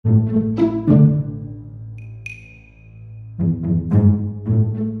Welcome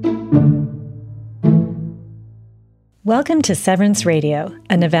to Severance Radio,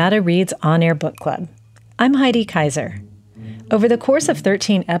 a Nevada Reads on-air book club. I'm Heidi Kaiser. Over the course of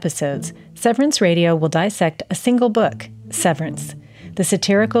 13 episodes, Severance Radio will dissect a single book, Severance, the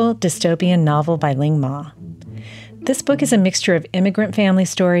satirical dystopian novel by Ling Ma. This book is a mixture of immigrant family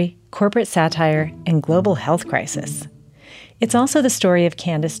story, corporate satire, and global health crisis. It's also the story of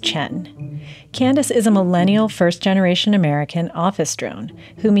Candace Chen. Candace is a millennial first-generation American office drone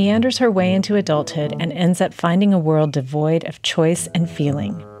who meanders her way into adulthood and ends up finding a world devoid of choice and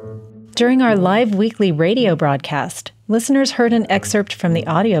feeling. During our live weekly radio broadcast, listeners heard an excerpt from the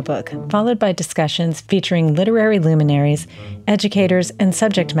audiobook, followed by discussions featuring literary luminaries, educators, and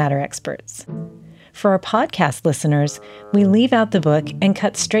subject matter experts. For our podcast listeners, we leave out the book and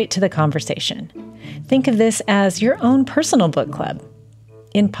cut straight to the conversation. Think of this as your own personal book club,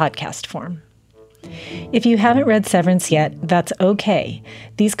 in podcast form. If you haven't read Severance yet, that's okay.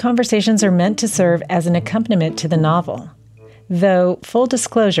 These conversations are meant to serve as an accompaniment to the novel. Though, full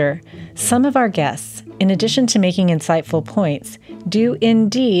disclosure, some of our guests, in addition to making insightful points, do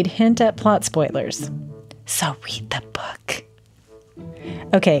indeed hint at plot spoilers. So read the book.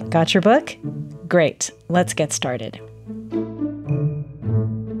 Okay, got your book? Great, let's get started.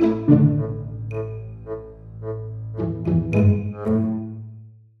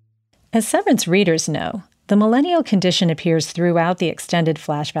 As Severance readers know, the millennial condition appears throughout the extended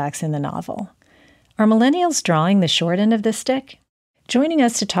flashbacks in the novel. Are millennials drawing the short end of this stick? Joining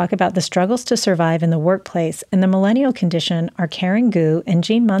us to talk about the struggles to survive in the workplace and the millennial condition are Karen Gu and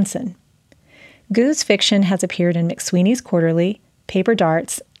Jean Munson. Gu's fiction has appeared in McSweeney's Quarterly, Paper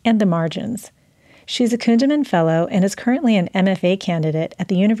Darts, and The Margins. She's a Kundiman Fellow and is currently an MFA candidate at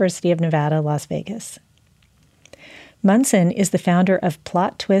the University of Nevada, Las Vegas. Munson is the founder of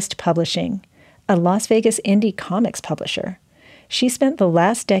Plot Twist Publishing, a Las Vegas indie comics publisher. She spent the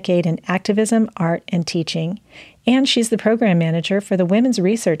last decade in activism, art, and teaching, and she's the program manager for the Women's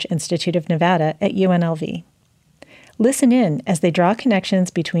Research Institute of Nevada at UNLV. Listen in as they draw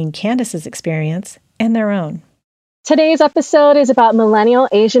connections between Candace's experience and their own. Today's episode is about millennial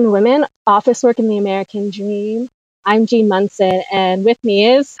Asian women, office work in the American dream. I'm Jean Munson, and with me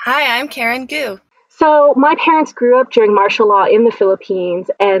is... Hi, I'm Karen Gu. So my parents grew up during martial law in the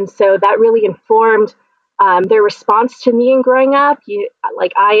Philippines, and so that really informed their response to me in growing up.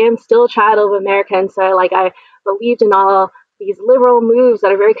 I am still a child of America, and so I believed in all these liberal moves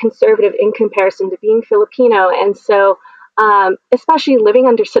that are very conservative in comparison to being Filipino. And so especially living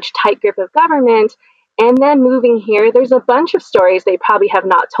under such tight grip of government and then moving here, there's a bunch of stories they probably have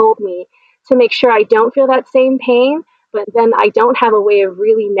not told me to make sure I don't feel that same pain, but then I don't have a way of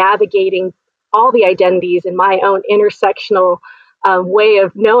really navigating all the identities in my own intersectional way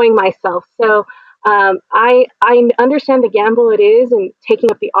of knowing myself. So I understand the gamble it is in taking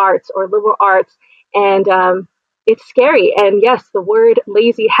up the arts or liberal arts, and it's scary. And yes, the word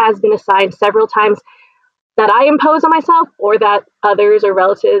lazy has been assigned several times that I impose on myself or that others or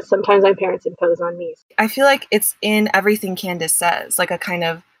relatives, sometimes my parents, impose on me. I feel like it's in everything Candace says, like a kind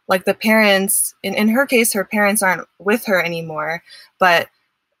of like the parents, in her case, her parents aren't with her anymore, but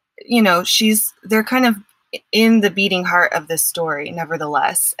they're kind of in the beating heart of this story,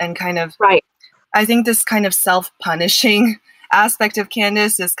 nevertheless. And kind of, right. I think this kind of self-punishing aspect of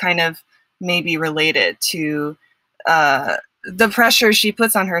Candace is kind of maybe related to the pressure she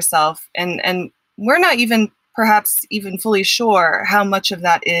puts on herself. And we're not perhaps even fully sure how much of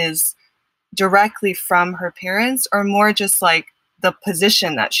that is directly from her parents or more just like the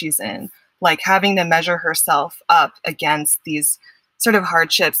position that she's in, like having to measure herself up against these sort of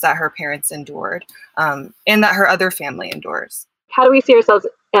hardships that her parents endured and that her other family endures. How do we see ourselves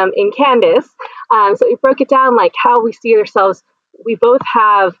in Candace? So we broke it down like how we see ourselves. We both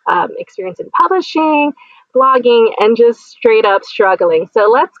have experience in publishing, blogging, and just straight up struggling.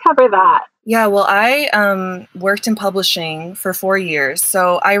 So let's cover that. Yeah, well, I worked in publishing for 4 years.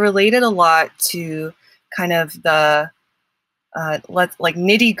 So I related a lot to kind of the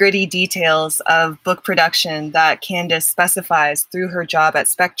nitty-gritty details of book production that Candace specifies through her job at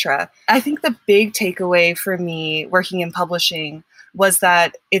Spectra. I think the big takeaway for me working in publishing was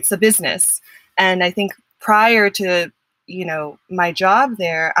that it's a business. And I think prior to, my job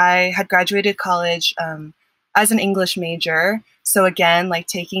there, I had graduated college as an English major. So again, like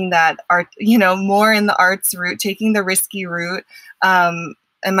taking that art, more in the arts route, taking the risky route. And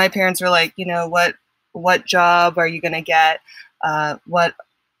my parents were like, what job are you going to get? And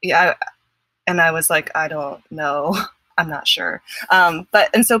I was like, I don't know. I'm not sure. And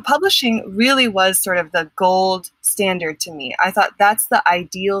so publishing really was sort of the gold standard to me. I thought that's the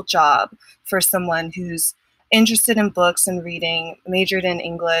ideal job for someone who's interested in books and reading, majored in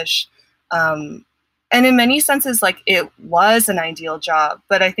English. And in many senses, like, it was an ideal job.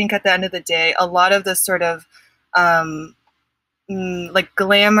 But I think at the end of the day, a lot of the sort of like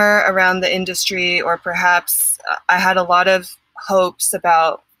glamour around the industry, or perhaps I had a lot of hopes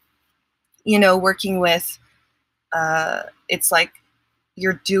about, working with, it's like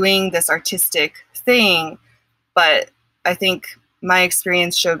you're doing this artistic thing. But I think my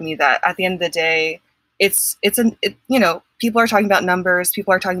experience showed me that at the end of the day, people are talking about numbers,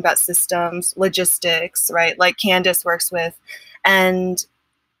 people are talking about systems, logistics, right? Like Candace works with. And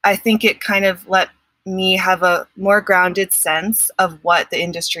I think it kind of let me have a more grounded sense of what the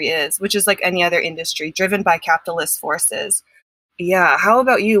industry is, which is like any other industry, driven by capitalist forces. Yeah. How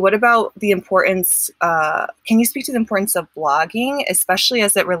about you? What about the importance? Can you speak to the importance of blogging, especially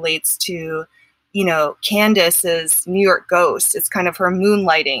as it relates to, Candace's New York Ghost? It's kind of her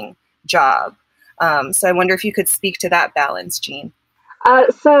moonlighting job. So I wonder if you could speak to that balance, Jean.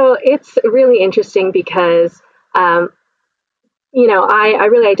 So it's really interesting because, I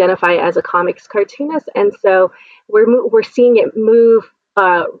really identify as a comics cartoonist. And so we're seeing it move,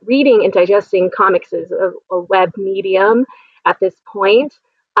 reading and digesting comics as a web medium at this point,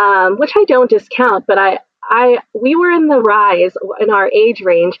 which I don't discount, but we were in the rise in our age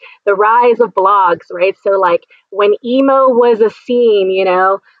range, the rise of blogs, right? So like when emo was a scene, we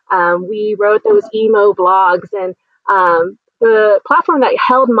wrote those emo blogs, and the platform that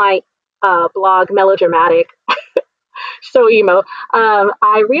held my blog, Melodramatic, so emo,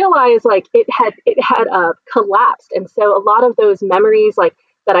 I realized like it had collapsed, and so a lot of those memories like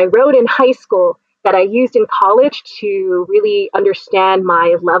that I wrote in high school that I used in college to really understand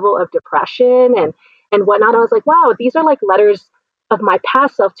my level of depression and whatnot. I was like, wow, these are like letters of my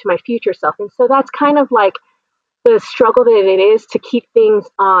past self to my future self. And so that's kind of like the struggle that it is to keep things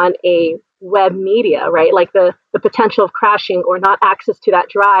on a web media, right? Like the potential of crashing or not access to that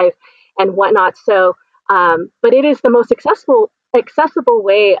drive and whatnot. So, but it is the most accessible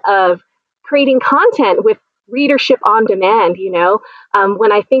way of creating content with readership on demand.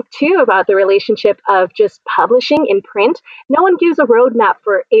 When I think too about the relationship of just publishing in print, no one gives a roadmap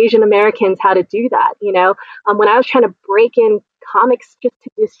for Asian Americans how to do that. When I was trying to break in comics just to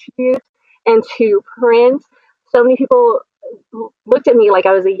distribute and to print, so many people looked at me like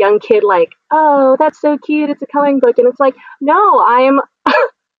I was a young kid, like, oh, that's so cute, it's a coloring book. And it's like, no, I am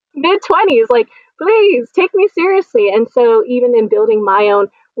mid-20s, like, please take me seriously. And so even in building my own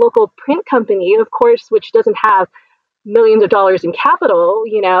local print company, of course, which doesn't have millions of dollars in capital,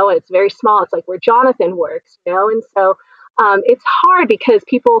 it's very small. It's like where Jonathan works, and so it's hard because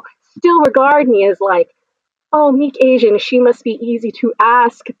people still regard me as like, oh, meek Asian, she must be easy to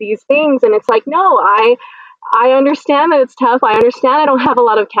ask these things. And it's like, no, I understand that it's tough. I understand I don't have a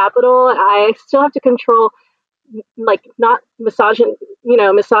lot of capital. I still have to control like not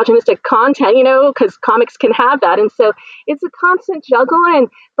misogynistic content, because comics can have that. And so it's a constant juggle.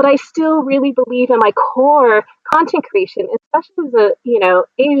 But I still really believe in my core content creation, especially as a,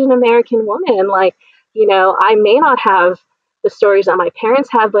 Asian American woman. Like, I may not have the stories that my parents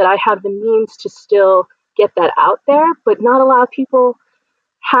have, but I have the means to still get that out there, but not a lot of people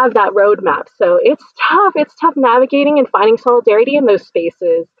have that roadmap. So it's tough. It's tough navigating and finding solidarity in those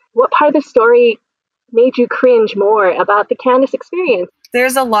spaces. What part of the story made you cringe more about the Candace experience?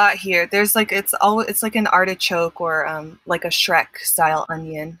 There's a lot here. There's like, it's like an artichoke or like a Shrek style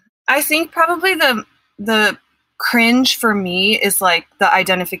onion. I think probably the cringe for me is like the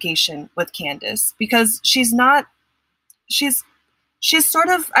identification with Candace, because she's sort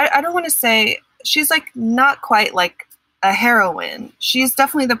of, I don't want to say, she's like not quite like a heroine. She's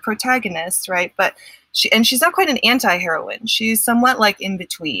definitely the protagonist, right? But she's not quite an anti-heroine. She's somewhat like in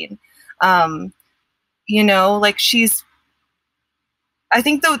between. Like I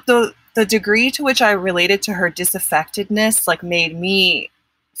think the degree to which I related to her disaffectedness like made me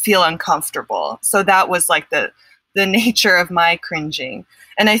feel uncomfortable. So that was like the nature of my cringing.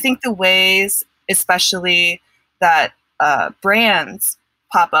 And I think the ways, especially that brands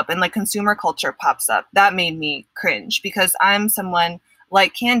pop up and like consumer culture pops up, that made me cringe, because I'm someone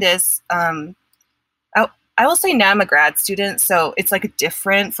like Candace. I will say now I'm a grad student, so it's like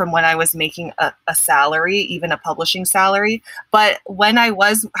different from when I was making a salary, even a publishing salary. But when I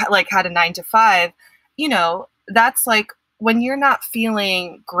was like had a 9-to-5, that's like when you're not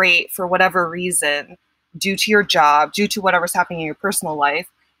feeling great for whatever reason, due to your job, due to whatever's happening in your personal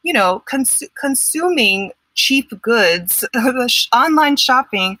life, consuming cheap goods, online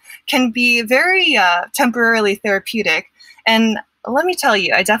shopping can be very temporarily therapeutic. And let me tell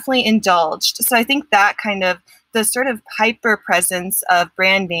you, I definitely indulged. So I think that kind of the sort of hyper presence of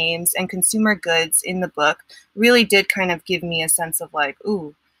brand names and consumer goods in the book really did kind of give me a sense of like,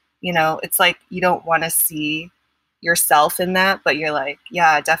 ooh, it's like you don't want to see yourself in that, but you're like,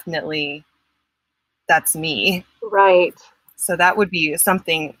 yeah, definitely that's me. Right. So that would be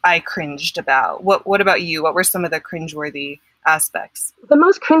something I cringed about. What about you? What were some of the cringeworthy aspects? The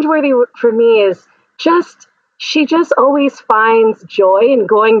most cringeworthy for me is she just always finds joy in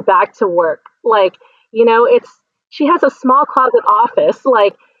going back to work. Like, she has a small closet office.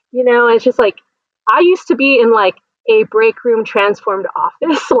 Like, it's just like, I used to be in like a break room transformed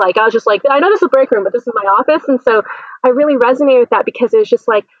office. Like, I was just like, I know this is a break room, but this is my office. And so I really resonate with that because it was just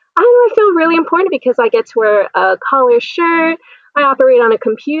like, I feel really important because I get to wear a collared shirt. I operate on a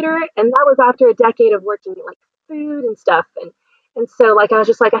computer. And that was after a decade of working in like food and stuff. And so like, I was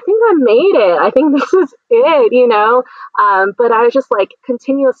just like, I think I made it. I think this is it, but I was just like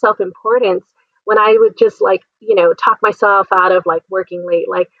continuous self-importance when I would just like, talk myself out of like working late,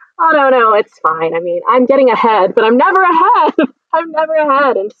 like, oh, no, it's fine. I mean, I'm getting ahead, but I'm never ahead. I'm never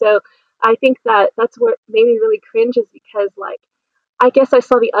ahead. And so I think that's what made me really cringe is because like, I guess I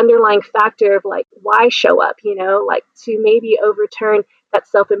saw the underlying factor of like, why show up, like to maybe overturn that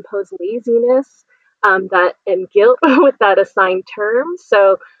self-imposed laziness, that and guilt with that assigned term.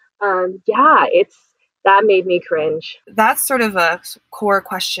 So that made me cringe. That's sort of a core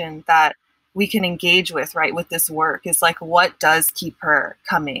question that we can engage with, right, with this work is like, what does keep her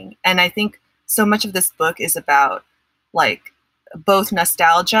coming? And I think so much of this book is about like both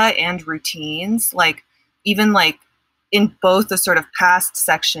nostalgia and routines, like even like in both the sort of past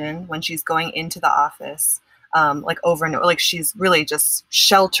section when she's going into the office, like over and over, like she's really just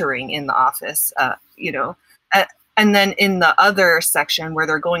sheltering in the office, and then in the other section where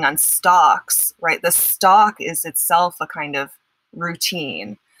they're going on stalks, right? The stalk is itself a kind of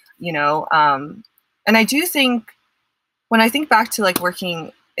routine, and I do think when I think back to like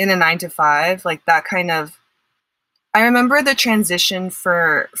working in a 9-to-5, like that kind of, I remember the transition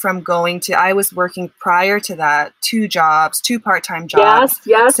from going to, I was working prior to that, 2 part-time jobs.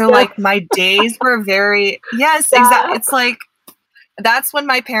 Yes. So like my days were very, yes, exactly. It's like, that's when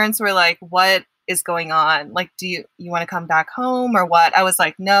my parents were like, what is going on? Like, do you want to come back home or what? I was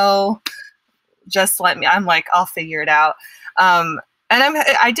like, no, just let me, I'm like, I'll figure it out. And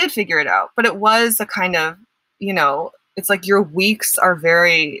I did figure it out, but it was a kind of, it's like your weeks are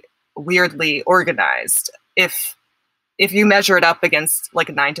very weirdly organized. If you measure it up against like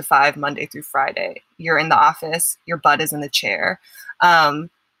a 9-to-5, Monday through Friday, you're in the office, your butt is in the chair. And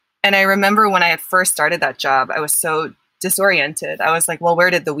I remember when I had first started that job, I was so disoriented. I was like, well,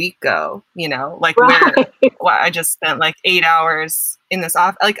 where did the week go? Like right. I just spent like 8 hours in this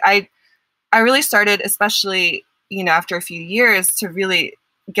office. Like I really started, especially, after a few years, to really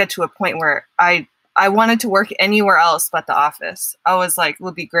get to a point where I wanted to work anywhere else but the office. I was like, it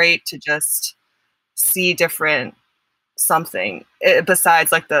would be great to just see different something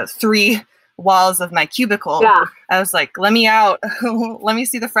besides like the 3 walls of my cubicle. Yeah. I was like, let me out. Let me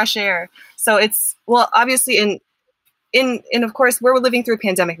see the fresh air. So it's, well, obviously in of course, we're living through a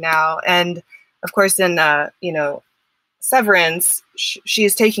pandemic now. And of course, in, Severance, she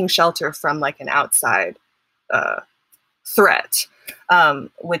is taking shelter from like an outside threat,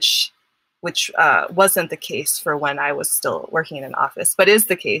 which wasn't the case for when I was still working in an office, but is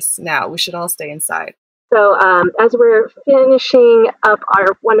the case now. We should all stay inside. So as we're finishing up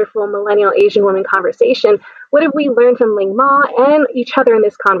our wonderful Millennial Asian Woman conversation, what have we learned from Ling Ma and each other in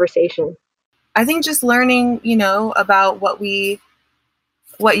this conversation? I think just learning, about what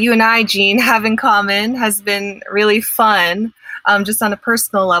you and I, Jean, have in common has been really fun, just on a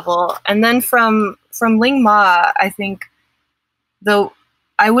personal level. And then from Ling Ma, I think, though,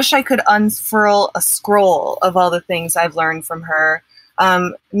 I wish I could unfurl a scroll of all the things I've learned from her,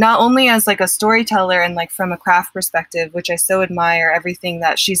 not only as like a storyteller and like from a craft perspective, which I so admire everything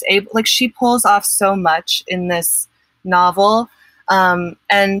that she's able, like she pulls off so much in this novel. And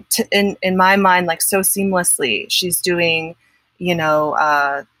in my mind, like so seamlessly, she's doing,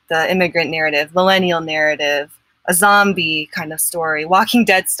 the immigrant narrative, millennial narrative, a zombie kind of story, Walking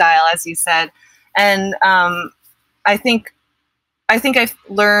Dead style, as you said. And I think I've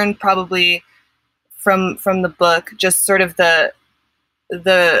learned probably from the book just sort of the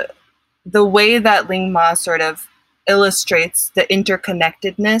way that Ling Ma sort of illustrates the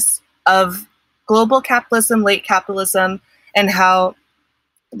interconnectedness of global capitalism, late capitalism, and how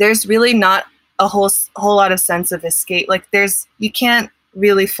there's really not a whole lot of sense of escape. Like you can't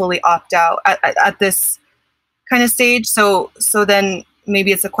really fully opt out at this kind of stage. So then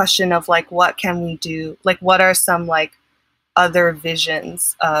maybe it's a question of like, what can we do? Like, what are some like other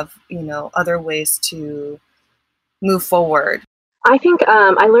visions of, other ways to move forward. I think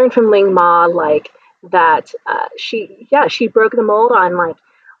I learned from Ling Ma that she broke the mold on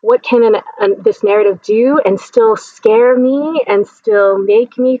what can this narrative do and still scare me and still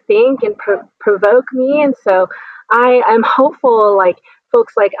make me think and provoke me. And so I am hopeful,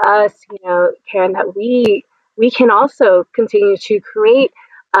 folks like us, Karen, that we can also continue to create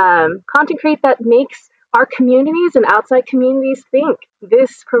content that makes our communities and outside communities think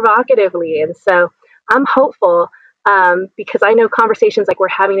this provocatively. And so I'm hopeful because I know conversations like we're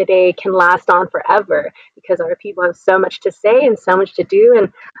having today can last on forever because our people have so much to say and so much to do.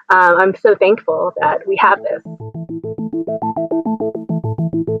 And I'm so thankful that we have this.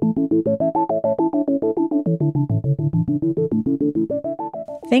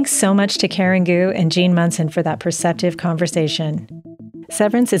 Thanks so much to Karen Gu and Jean Munson for that perceptive conversation.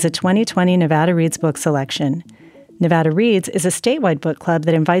 Severance is a 2020 Nevada Reads book selection. Nevada Reads is a statewide book club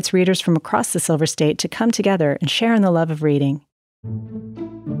that invites readers from across the Silver State to come together and share in the love of reading.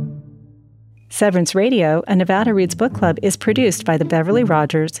 Severance Radio, a Nevada Reads book club, is produced by the Beverly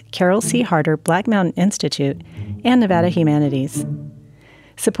Rogers, Carol C. Harder Black Mountain Institute, and Nevada Humanities.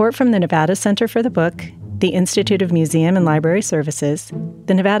 Support from the Nevada Center for the Book, the Institute of Museum and Library Services,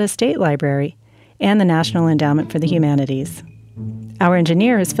 the Nevada State Library, and the National Endowment for the Humanities. Our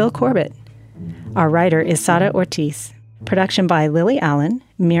engineer is Phil Corbett. Our writer is Sara Ortiz. Production by Lily Allen,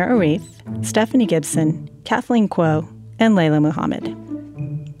 Mir Arif, Stephanie Gibson, Kathleen Kuo, and Layla Muhammad.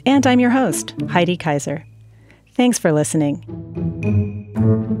 And I'm your host, Heidi Kaiser. Thanks for listening.